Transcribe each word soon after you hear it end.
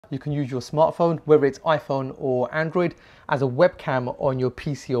You can use your smartphone, whether it's iPhone or Android, as a webcam on your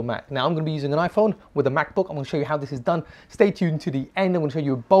PC or Mac. Now I'm going to be using an iPhone with a MacBook. I'm going to show you how this is done. Stay tuned to the end. I'm going to show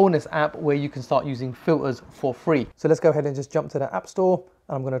you a bonus app where you can start using filters for free. So let's go ahead and just jump to the App Store.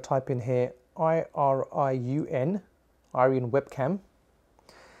 And I'm going to type in here IRIUN Webcam.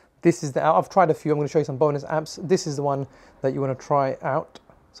 This is the app. I've tried a few. I'm going to show you some bonus apps. This is the one that you want to try out.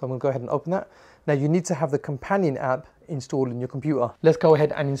 So I'm going to go ahead and open that. Now you need to have the companion app installed in your computer. Let's go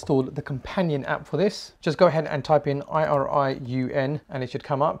ahead and install the companion app for this. Just go ahead and type in IRIUN and it should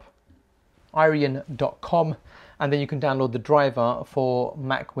come up, iriun.com, and then you can download the driver for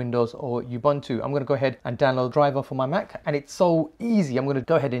Mac, Windows or Ubuntu. I'm going to go ahead and download the driver for my Mac, and it's so easy. I'm going to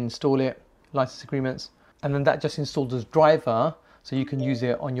go ahead and install it, license agreements, and then that just installs this driver so you can use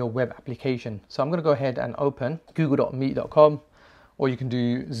it on your web application. So I'm going to go ahead and open google.meet.com, or you can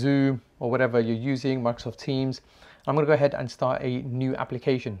do Zoom or whatever you're using, Microsoft Teams. I'm going to go ahead and start a new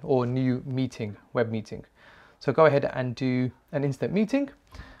application or new meeting, web meeting. So go ahead and do an instant meeting.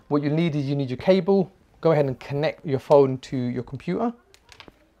 What you need is you need your cable. Go ahead and connect your phone to your computer.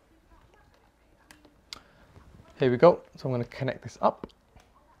 Here we go. So I'm going to connect this up.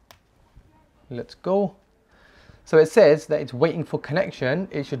 Let's go. So it says that it's waiting for connection.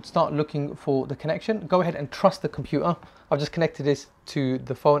 It should start looking for the connection. Go ahead and trust the computer. I've just connected this to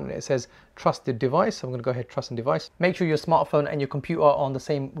the phone and it says trusted device. So I'm going to go ahead, trust and device. Make sure your smartphone and your computer are on the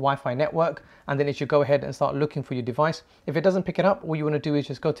same Wi-Fi network, and then it should go ahead and start looking for your device. If it doesn't pick it up, all you want to do is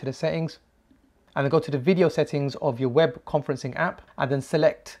just go to the settings and then go to the video settings of your web conferencing app and then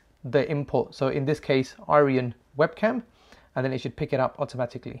select the input. So in this case, Iriun Webcam, and then it should pick it up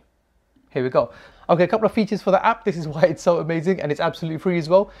automatically. Here we go. Okay, a couple of features for the app. This is why it's so amazing, and it's absolutely free as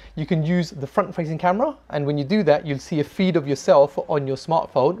well. You can use the front-facing camera, and when you do that, you'll see a feed of yourself on your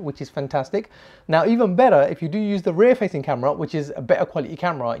smartphone, which is fantastic. Now, even better, if you do use the rear-facing camera, which is a better quality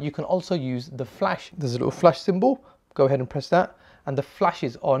camera, you can also use the flash. There's a little flash symbol. Go ahead and press that, and the flash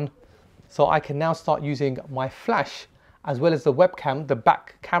is on. So I can now start using my flash as well as the webcam, the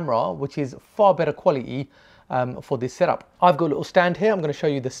back camera, which is far better quality for this setup. I've got a little stand here. I'm going to show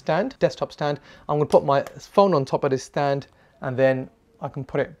you the stand, desktop stand. I'm going to put my phone on top of this stand, and then I can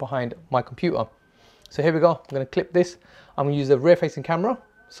put it behind my computer. So here we go. I'm going to clip this. I'm going to use the rear facing camera.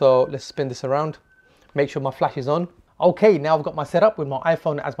 So let's spin this around. Make sure my flash is on. Okay, now I've got my setup with my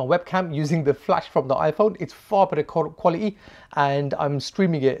iPhone as my webcam using the flash from the iPhone. It's far better quality, and I'm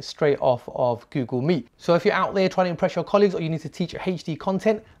streaming it straight off of Google Meet. So if you're out there trying to impress your colleagues, or you need to teach HD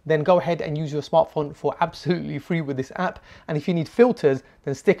content, then go ahead and use your smartphone for absolutely free with this app. And if you need filters,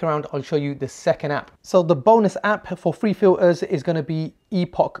 then stick around, I'll show you the second app. So the bonus app for free filters is going to be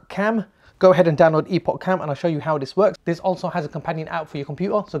Epoch Cam. Go ahead and download Epoch Cam and I'll show you how this works. This also has a companion app for your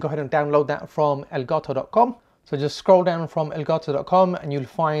computer, so go ahead and download that from elgato.com. So just scroll down from elgato.com and you'll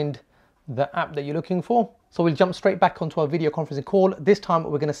find the app that you're looking for. So we'll jump straight back onto our video conferencing call. This time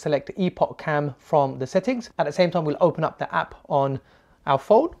we're going to select Epoch Cam from the settings. At the same time, we'll open up the app on our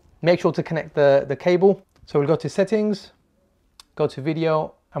phone. Make sure to connect the cable. So we'll go to settings, go to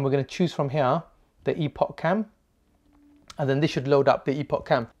video, and we're going to choose from here the Epoch Cam. And then this should load up the Epoch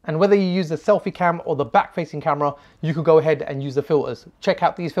Cam. And whether you use the selfie cam or the back facing camera, you can go ahead and use the filters. Check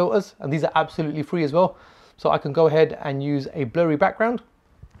out these filters, and these are absolutely free as well. So I can go ahead and use a blurry background.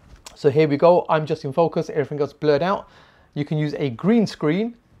 So here we go, I'm just in focus, everything else blurred out. You can use a green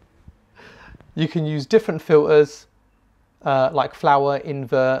screen. You can use different filters like flower,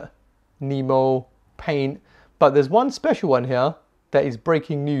 invert, Nemo, paint. But there's one special one here that is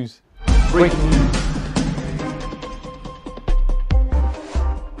breaking news. Breaking news.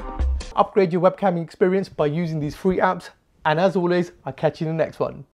 Upgrade your webcamming experience by using these free apps. And as always, I'll catch you in the next one.